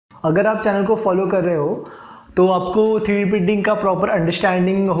अगर आप चैनल को फॉलो कर रहे हो तो आपको 3D प्रिंटिंग का प्रॉपर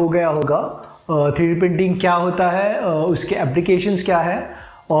अंडरस्टैंडिंग हो गया होगा। 3D प्रिंटिंग क्या होता है, उसके एप्लीकेशंस क्या है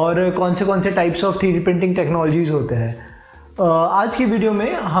और कौन से types of 3D printing technologies होते हैं। आज की वीडियो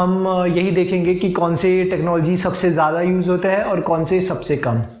में हम यही देखेंगे कि कौन से टेक्नोलॉजी सबसे ज़्यादा यूज़ होते हैं और कौन से सबसे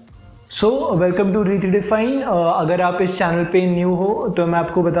कम। Welcome to redefine. अगर आप इस चैनल पे न्यू हो तो मैं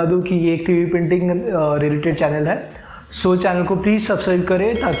आपको बता दूं कि ये एक 3D प्रिंटिंग रिलेटेड चैनल है। चैनल को प्लीज़ सब्सक्राइब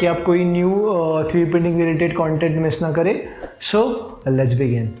करें ताकि आप कोई new 3D printing related content miss ना करें। Let's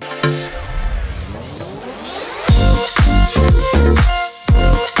begin.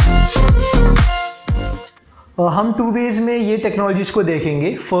 हम 2 वेज में ये टेक्नोलॉजीज़ को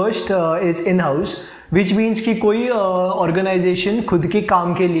देखेंगे। First is in house, which means कि कोई ऑर्गेनाइजेशन खुद के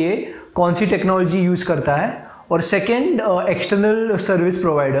काम के लिए कौन सी टेक्नोलॉजी यूज़ करता है, और second external service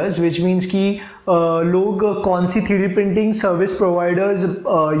providers, which means कि लोग कौन सी 3D printing service providers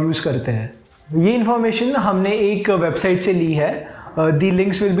use करते हैं। ये इन्फॉर्मेशन हमने एक वेबसाइट से ली है। दी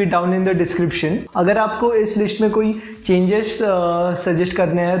links will be down in the description. अगर आपको इस लिस्ट में कोई चेंजेस सजेस्ट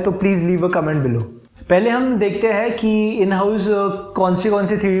करने हैं तो please leave a comment below. पहले हम देखते हैं कि इन हाउस कौन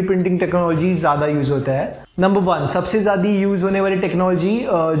से 3D प्रिंटिंग टेक्नोलॉजी ज़्यादा यूज़ होता है। नंबर 1 सबसे ज़्यादा यूज़ होने वाली टेक्नोलॉजी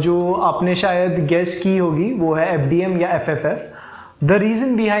जो आपने शायद गेस की होगी वो है FDM या FFF। The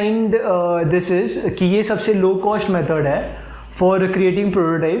reason behind this is कि ये सबसे लो कॉस्ट मेथड है for creating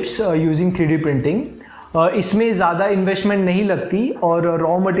prototypes using 3D printing. इसमें ज़्यादा इन्वेस्टमेंट नहीं लगती और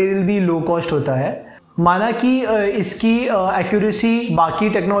रॉ मटेरियल भी लो कॉस्ट होता है। माना कि इसकी एक्यूरेसी बाकी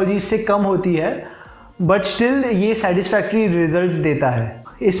टेक्नोलॉजी से कम होती है, बट स्टिल ये सेटिस्फैक्ट्री रिजल्ट्स देता है।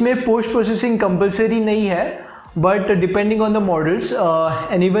 इसमें पोस्ट प्रोसेसिंग कंपलसरी नहीं है, but depending on the models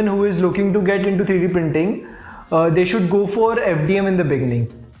anyone who is looking to get into 3D printing they should go for FDM in the beginning.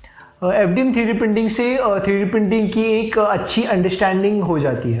 FDM 3D printing से 3D printing की एक अच्छी understanding हो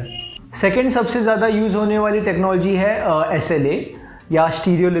जाती है। Second सबसे ज़्यादा यूज़ होने वाली टेक्नोलॉजी है SLA या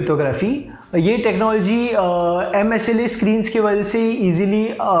स्टीरियोलिथोग्राफी। ये टेक्नोलॉजी MSLA स्क्रीन्स की वजह से ईजिली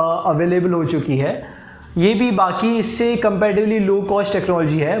अवेलेबल हो चुकी है। ये भी बाकी इससे कंपैरेटिवली लो कॉस्ट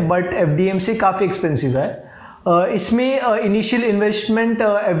टेक्नोलॉजी है, बट FDM से काफ़ी एक्सपेंसिव है। इसमें इनिशियल इन्वेस्टमेंट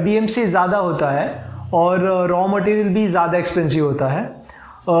FDM से ज़्यादा होता है और रॉ मटेरियल भी ज़्यादा एक्सपेंसिव होता है।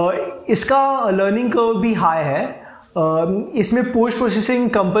 इसका लर्निंग कर्व भी हाई है। इसमें पोस्ट प्रोसेसिंग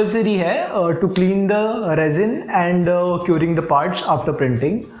कंपलसरी है to clean the resin and curing the parts after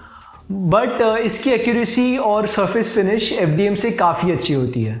printing, but इसकी एक्यूरेसी और सरफेस फिनिश FDM से काफ़ी अच्छी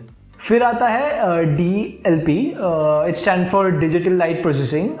होती है। फिर आता है DLP, it stand for digital light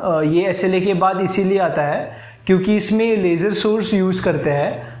processing. ये SLA के बाद इसीलिए आता है क्योंकि इसमें लेज़र सोर्स यूज़ करते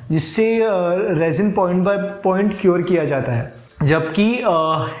हैं जिससे resin point by point cure किया जाता है, जबकि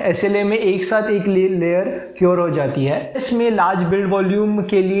SLA में एक साथ एक लेयर क्योर हो जाती है। इसमें लार्ज बिल्ड वॉल्यूम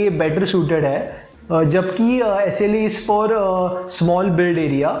के लिए बेटर सूटेड है, जबकि SLA is for small build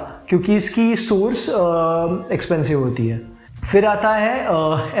area क्योंकि इसकी सोर्स एक्सपेंसिव होती है। फिर आता है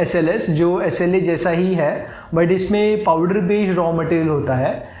SLS, जो SLA जैसा ही है, बट इसमें पाउडर बेस्ड रॉ मटेरियल होता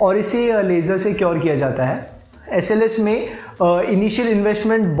है और इसे लेज़र से क्योर किया जाता है। SLS में इनिशियल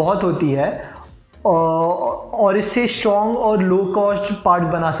इन्वेस्टमेंट बहुत होती है और इससे स्ट्रॉन्ग और लो कॉस्ट पार्ट्स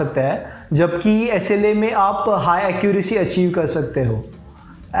बना सकते हैं, जबकि SLA में आप हाई एक्यूरेसी अचीव कर सकते हो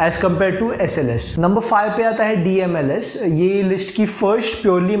as compare to SLS। Number 5 पे आता है DMLS। ये लिस्ट की first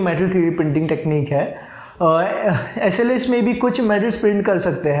purely metal 3D printing technique है। SLS में भी कुछ मेटल्स प्रिंट कर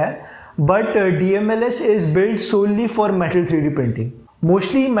सकते हैं, but DMLS is build solely for metal 3D printing.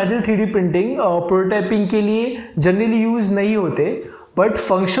 Mostly metal 3D printing prototyping के लिए जनरली यूज़ नहीं होते, बट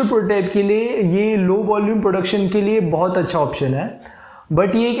फंक्शनल प्रोटोटाइप के लिए ये लो वॉल्यूम प्रोडक्शन के लिए बहुत अच्छा ऑप्शन है,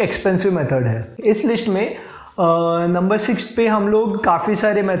 बट ये एक एक्सपेंसिव मेथड है। इस लिस्ट में नंबर 6 पे हम लोग काफ़ी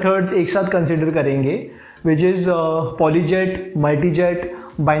सारे मेथड्स एक साथ कंसिडर करेंगे, which is पॉलीजेट, Multijet,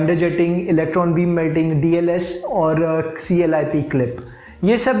 binder jetting, electron beam melting, DLS और CLIP क्लिप।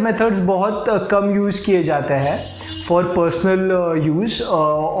 ये सब मेथड्स बहुत कम यूज़ किए जाते हैं फॉर पर्सनल यूज़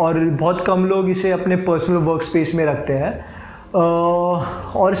और बहुत कम लोग इसे अपने पर्सनल वर्क स्पेस में रखते हैं,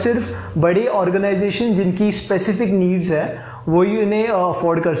 और सिर्फ बड़े ऑर्गेनाइजेशन जिनकी स्पेसिफिक नीड्स है वो ही इन्हें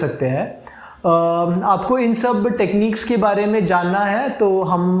अफोर्ड कर सकते हैं। आपको इन सब टेक्निक्स के बारे में जानना है तो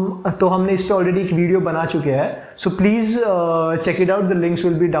हमने इस पर ऑलरेडी एक वीडियो बना चुके हैं, so please check it out. The links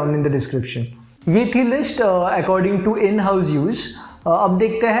will be down in the description. ये थी list according to in house use. अब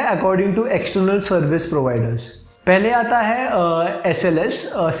देखते हैं according to external service providers. पहले आता है SLS,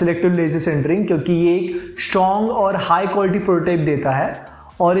 सिलेक्टिव लेजर सेंटरिंग, क्योंकि ये एक स्ट्रॉन्ग और हाई क्वालिटी प्रोटोटाइप देता है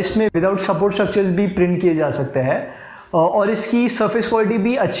और इसमें विदाउट सपोर्ट स्ट्रक्चर्स भी प्रिंट किए जा सकते हैं और इसकी सरफेस क्वालिटी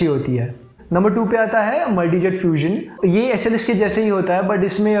भी अच्छी होती है। नंबर 2 पे आता है मल्टीजेट फ्यूजन। ये SLS के जैसे ही होता है बट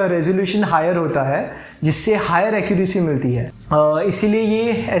इसमें रेजोल्यूशन हायर होता है जिससे हायर एक्यूरेसी मिलती है, इसीलिए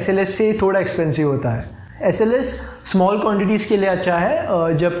ये SLS से थोड़ा एक्सपेंसिव होता है। SLS स्मॉल क्वांटिटीज़ के लिए अच्छा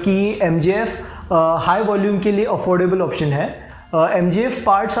है, जबकि MJF हाई वॉल्यूम के लिए अफोर्डेबल ऑप्शन है। MJF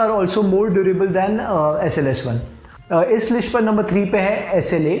parts are also more durable then SLS1। इस लिस्ट पर नंबर 3 पे है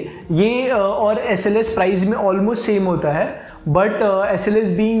SLA। ये और SLS प्राइस में ऑलमोस्ट सेम होता है, but SLS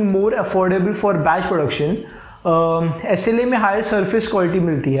being more affordable for batch production, SLA में हायर सरफेस क्वालिटी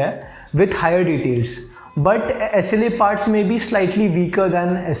मिलती है with higher details, but SLA parts में भी slightly weaker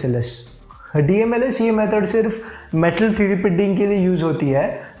then SLS। DMLS ये मेथड सिर्फ मेटल 3D प्रिंटिंग के लिए यूज़ होती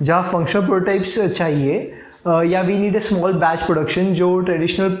है, जहाँ फंक्शनल प्रोटोटाइप्स चाहिए या we need a small batch production जो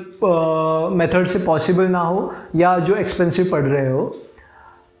ट्रेडिशनल मेथड से पॉसिबल ना हो या जो एक्सपेंसिव पड़ रहे हो।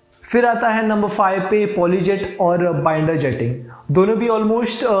 फिर आता है नंबर 5 पे पॉलीजेट और बाइंडर जेटिंग। दोनों भी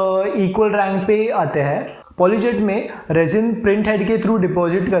ऑलमोस्ट इक्वल रैंक पे आते हैं। पॉलीजेट में रेजिन प्रिंट हेड के थ्रू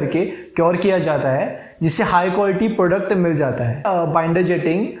डिपॉजिट करके क्योर किया जाता है जिससे हाई क्वालिटी प्रोडक्ट मिल जाता है। बाइंडर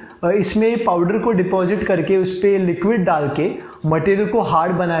जेटिंग इसमें पाउडर को डिपॉजिट करके उस पर लिक्विड डाल के मटेरियल को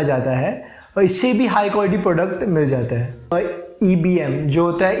हार्ड बनाया जाता है और इससे भी हाई क्वालिटी प्रोडक्ट मिल जाता है। EBM जो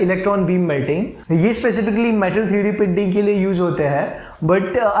होता है इलेक्ट्रॉन बीम मेल्टिंग, ये स्पेसिफिकली मेटल 3D प्रिंटिंग के लिए यूज़ होते हैं,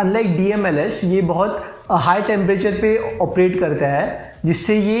 बट अनलाइक DMLS ये बहुत हाई टेम्परेचर पे ऑपरेट करता है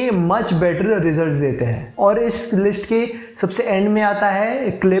जिससे ये मच बेटर रिजल्ट्स देते हैं। और इस लिस्ट के सबसे एंड में आता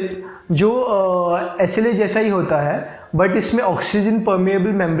है क्लिप, जो SLA जैसा ही होता है बट इसमें ऑक्सीजन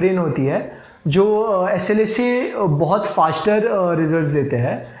परमेएबल मेम्ब्रेन होती है जो SLA से बहुत फास्टर रिजल्ट्स देते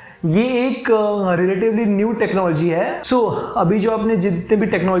हैं। ये एक रिलेटिवली न्यू टेक्नोलॉजी है। अभी जो आपने जितने भी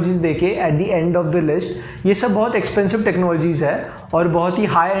टेक्नोलॉजीज़ देखे at the end of the list, ये सब बहुत एक्सपेंसिव टेक्नोलॉजीज़ है और बहुत ही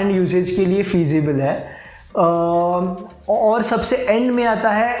हाई एंड यूजेज के लिए फीजिबल है। और सबसे एंड में आता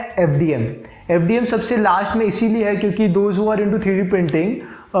है FDM सबसे लास्ट में इसीलिए है क्योंकि those who are into 3D printing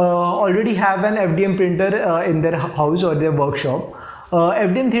already have an FDM printer in their house or their workshop.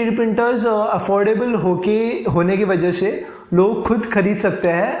 FDM 3D printers affordable होने की वजह से लोग खुद खरीद सकते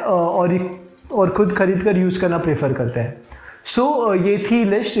हैं और खुद खरीद कर यूज़ करना प्रेफर करते हैं। ये थी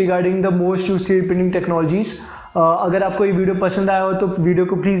list regarding the most use 3D printing technologies. अगर आपको ये वीडियो पसंद आया हो तो वीडियो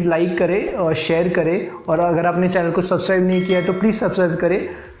को प्लीज़ लाइक करें, शेयर करें, और अगर आपने चैनल को सब्सक्राइब नहीं किया है तो प्लीज़ सब्सक्राइब करें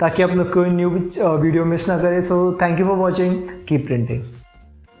ताकि आप लोग कोई न्यू वीडियो मिस ना करें। Thank you for watching, keep printing.